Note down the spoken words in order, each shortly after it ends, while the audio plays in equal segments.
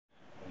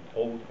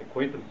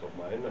acquaintance of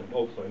mine and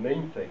also a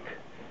namesake,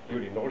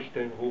 Yuri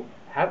Norstein, who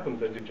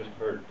happens, as you just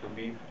heard, to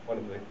be one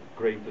of the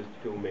greatest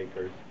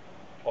filmmakers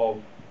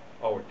of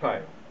our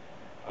time.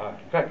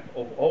 In fact,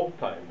 of all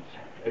times,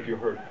 as you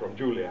heard from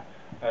Julia,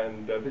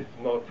 and this is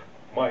not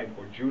mine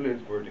or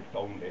Julia's verdict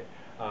only.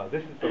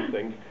 This is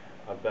something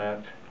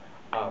that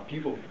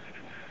people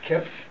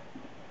kept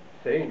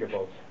saying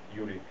about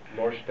Yuri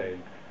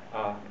Norstein.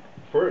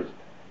 First,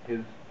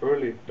 his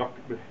early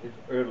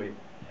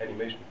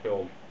animation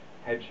film,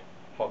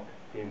 Hedgehog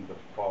in the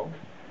Fog,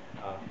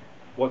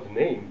 was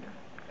named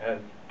as,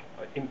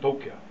 in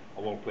Tokyo,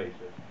 of all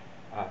places,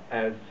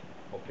 as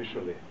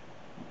officially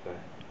the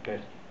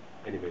best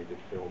animated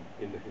film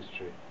in the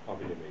history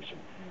of animation.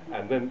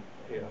 And then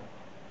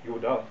you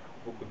would ask,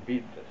 who could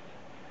beat this?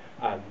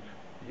 And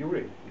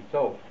Yuri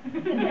himself,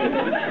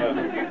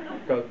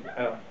 because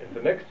in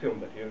the next film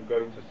that you're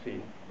going to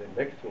see, the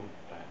next film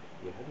that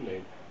he had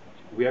made,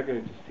 we are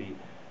going to see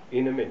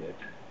in a minute,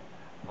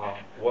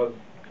 was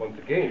once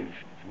again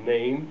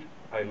named,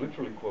 I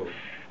literally quote,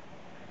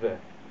 the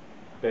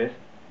best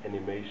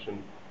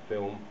animation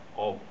film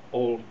of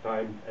all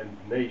time and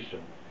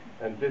nation.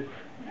 And this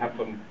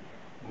happened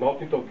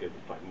not in Tokyo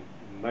this time,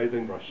 neither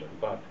in Russia,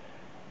 but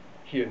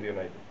here in the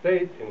United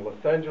States, in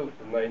Los Angeles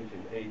in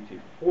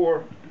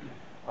 1984,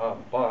 as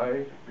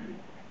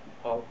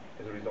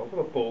a result of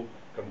a poll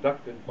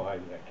conducted by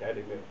the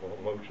Academy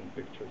of Motion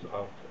Pictures,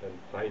 Arts and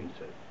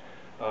Sciences.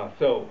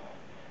 So,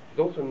 he's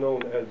also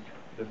known as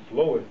the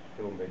slowest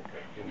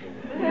filmmaker in the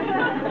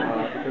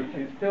world, because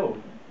he's still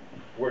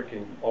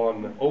working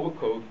on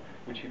Overcoat,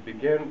 which he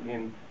began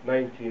in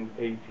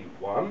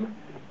 1981.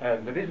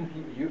 And the reason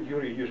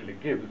Yuri usually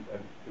gives,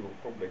 and he will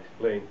probably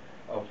explain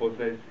for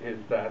this, is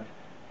that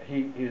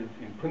he is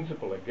in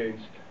principle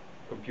against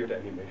computer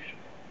animation.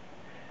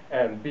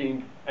 And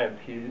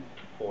he's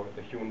for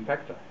the human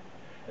factor.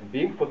 And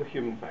being for the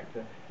human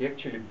factor, he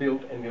actually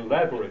built an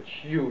elaborate,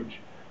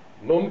 huge,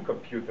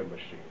 non-computer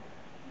machine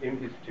in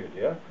his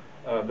studio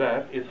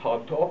that is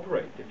hard to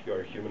operate if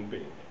you're a human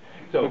being.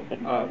 So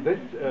this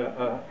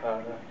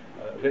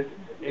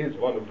is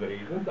one of the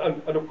reasons,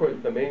 and of course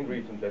the main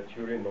reason that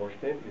Yuri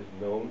Norstein is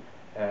known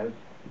as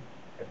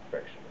a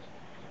perfectionist.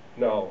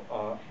 Now,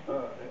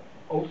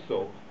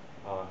 also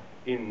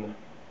in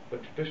the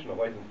tradition of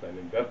Eisenstein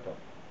and Bertov,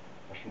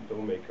 Russian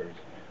filmmakers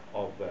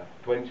of the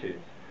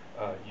 20s,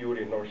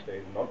 Yuri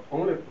Norstein is not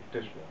only a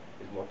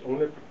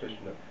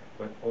practitioner,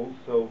 but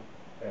also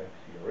a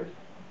theorist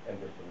and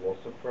a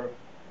philosopher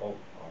of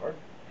art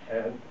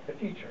and a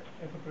teacher.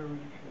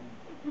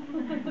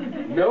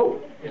 No,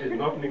 it is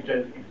not an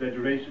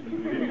exaggeration.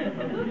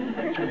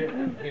 Actually,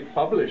 he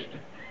published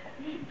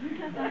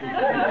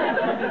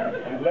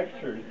and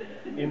lectured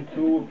in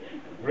 2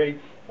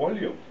 great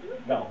volumes.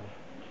 Now,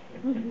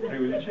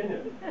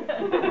 преувеличение.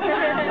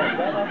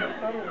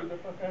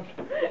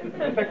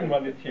 The second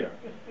one is here,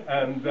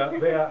 and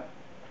they are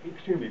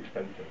extremely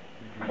expensive.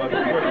 But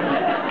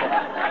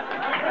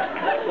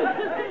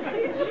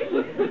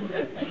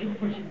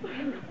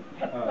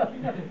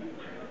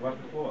what's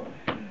the floor?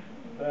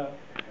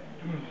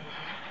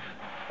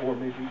 Or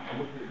maybe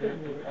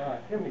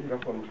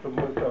микрофон, чтобы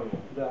мы сами.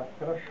 Да,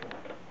 хорошо.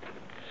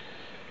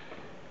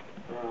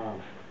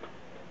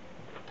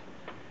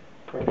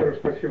 Во-первых,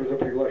 спасибо за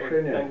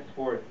приглашение. Thanks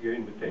for your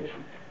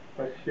invitation.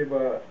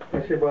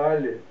 Спасибо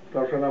Алле,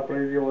 потому что она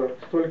проявила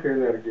столько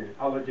энергии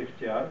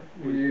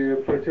и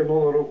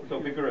протянула руку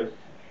через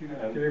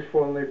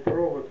телефонный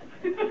провод,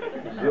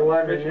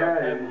 взяла меня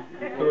и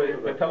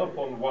the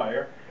telephone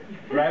wire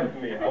grabbed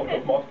me out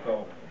of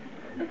Moscow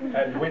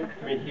and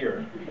whisked me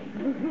here.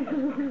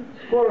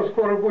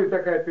 Скоро будет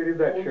такая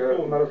передача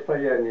на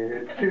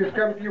расстоянии. Через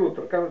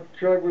компьютер.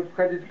 Человек будет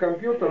входить в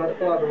компьютер,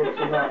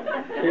 раскладываться на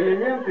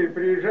элементы и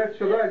приезжать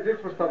сюда, и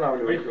здесь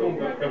восстанавливаться.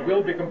 There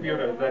will be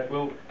computers that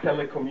will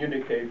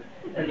telecommunicate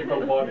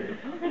physical bodies,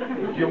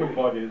 human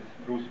bodies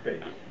through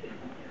space.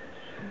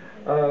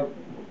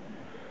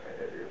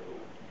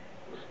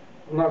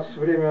 У нас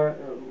время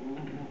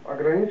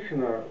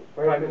ограничено,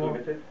 поэтому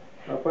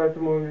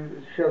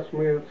сейчас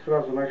мы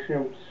сразу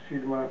начнем с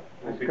фильма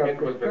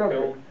 «Сказка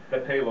сказок».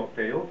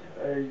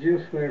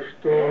 Единственное,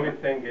 что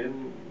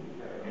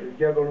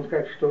я должен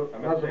сказать, что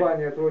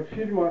название этого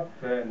фильма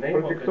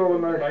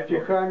продиктовано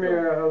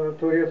стихами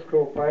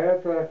турецкого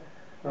поэта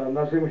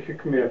Назыма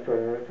Хикмета.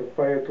 Этот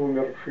поэт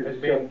умер в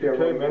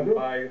 1961 году.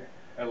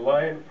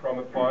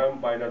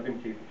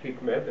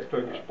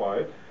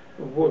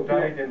 Вот,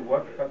 died in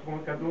what, в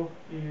каком году?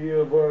 И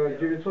в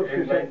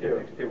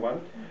 1961.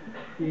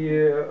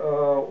 И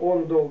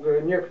он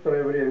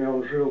некоторое время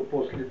он жил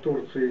после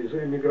Турции,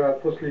 после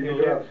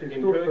эмиграции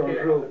из Турции, он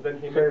жил в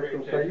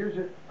Советском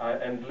Союзе.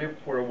 And lived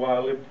for a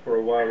while in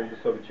the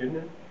Soviet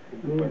Union.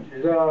 in the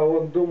 20s. Да,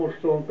 он думал,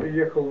 что он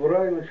приехал в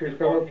рай, но через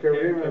короткое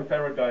время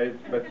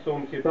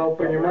стал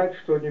понимать,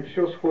 что не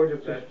все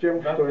сходится с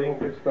тем, что ему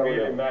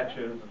представлялось.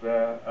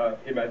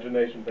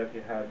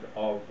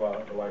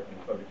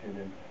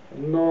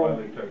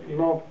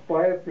 Но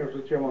поэт,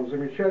 между тем, он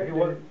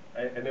замечательный.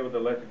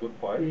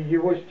 И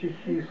его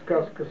стихи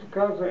 «Сказка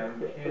сказок»,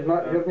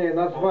 вернее,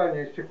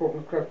 название стихов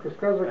 «Сказка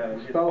сказок»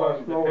 стало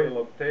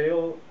основой,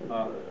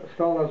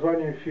 стало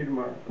названием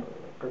фильма,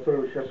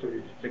 который вы сейчас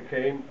увидите.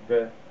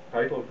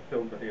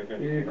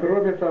 И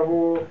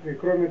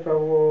кроме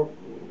того,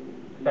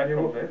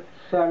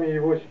 сами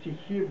его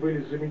стихи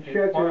были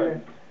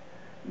замечательны,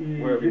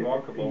 и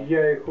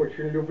я их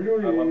очень люблю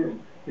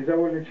и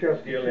довольно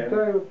часто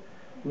читаю.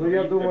 Но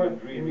я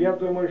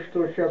думаю,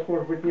 что сейчас,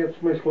 может быть, нет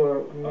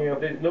смысла мне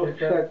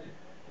прочитать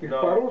их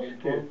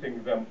по-русски,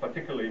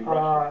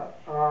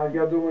 а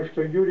я думаю,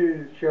 что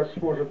Юрий сейчас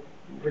сможет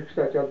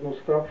прочитать одну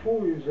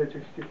строфу из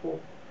этих стихов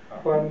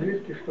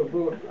по-английски, что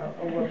было...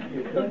 у вас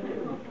есть, да?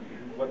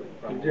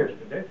 Где?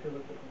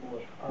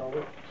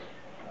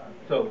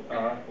 So,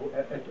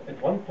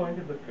 at one point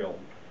in the film,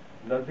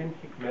 Nazim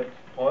Hikmet's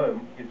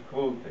poem is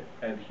quoted,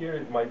 and here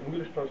is my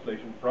English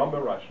translation from a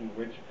Russian,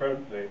 which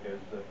apparently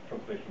is a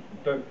translation from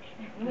Turkish.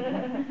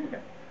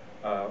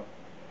 Okay.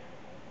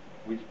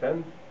 We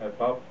stand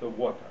above the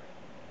water,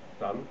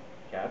 sun,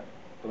 cat,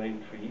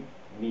 plane tree,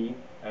 me,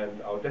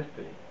 and our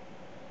destiny.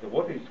 The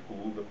water is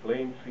cool, the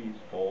plane tree is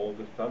tall,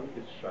 the sun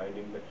is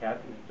shining, the cat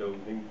is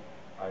dozing.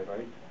 I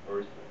write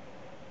verses.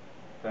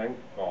 Thank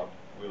God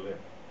we live.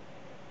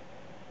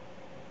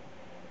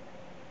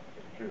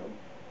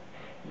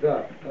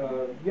 Да,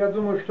 я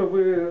думаю, что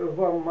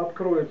вам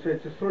откроются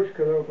эти строчки,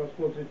 когда вы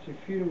посмотрите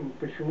фильм,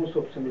 почему,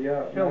 собственно,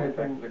 я на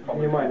этом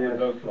внимание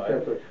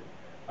сосредоточу.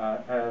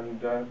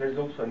 And there's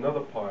also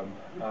another poem,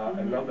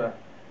 another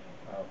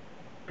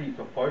piece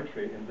of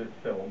poetry in this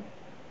film,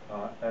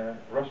 a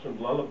Russian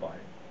lullaby,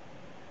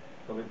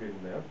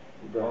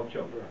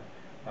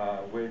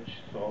 which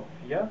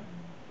Sofia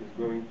is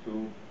going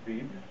to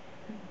read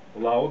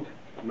loud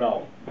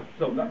now.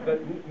 So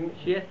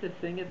she has to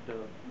sing it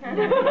though.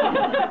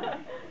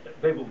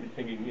 They will be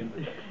singing in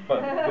the text,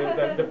 but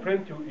the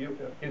print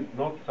is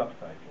not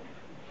subtitled.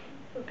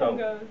 So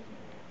goes.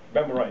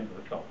 Memorize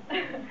the song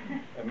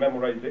and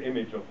memorize the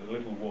image of the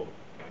little wolf.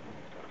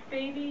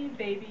 Baby,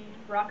 baby,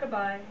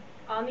 rock-a-bye,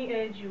 on the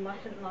edge you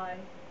mustn't lie,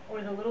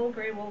 or the little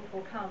gray wolf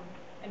will come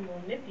and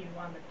will nip you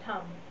on the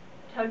tum,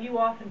 tug you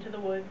off into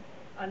the woods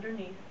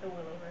underneath the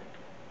willow root.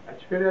 А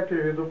теперь я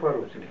переведу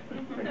по-русски.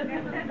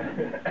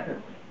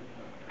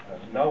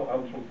 Now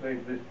I'll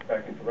translate this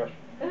back into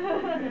Russian.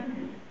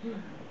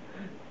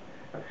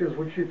 Вообще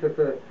звучит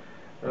это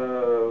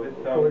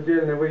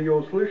колыбельная, вы ее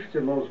услышите,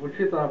 но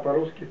звучит она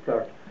по-русски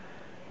так.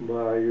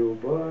 Баю,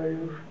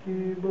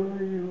 баюшки,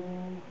 баю,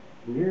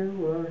 не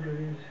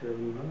ложись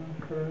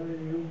на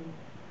краю.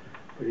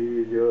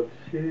 Придет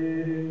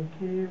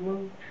серенький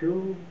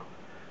волчок,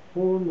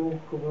 он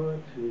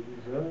ухватит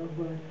за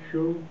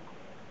бочок,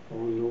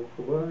 он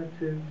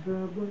ухватит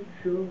за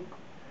бочок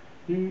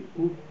и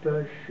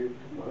утащит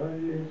в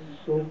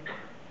лесок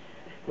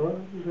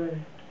под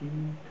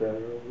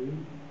китаровый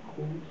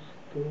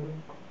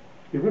кусток.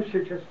 И вы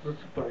все часто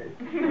засыпаете.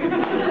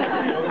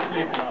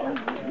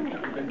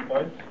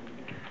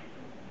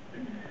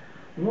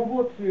 Ну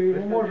вот,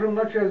 мы можем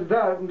начать.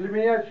 Да, для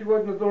меня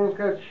сегодня, должен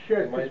сказать,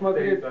 счастье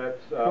смотреть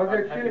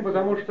фильм,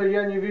 потому что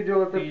я не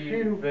видел этот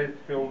фильм,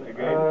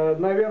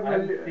 наверное,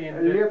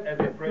 лет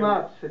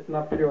 15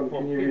 на пленке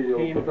не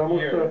видел, потому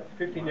что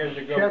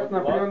сейчас на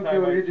пленке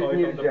увидеть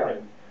нельзя.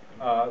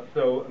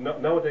 So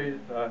nowadays,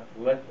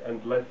 less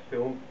and less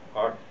films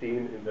are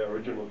seen in their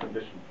original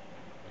condition.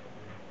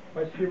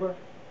 Спасибо.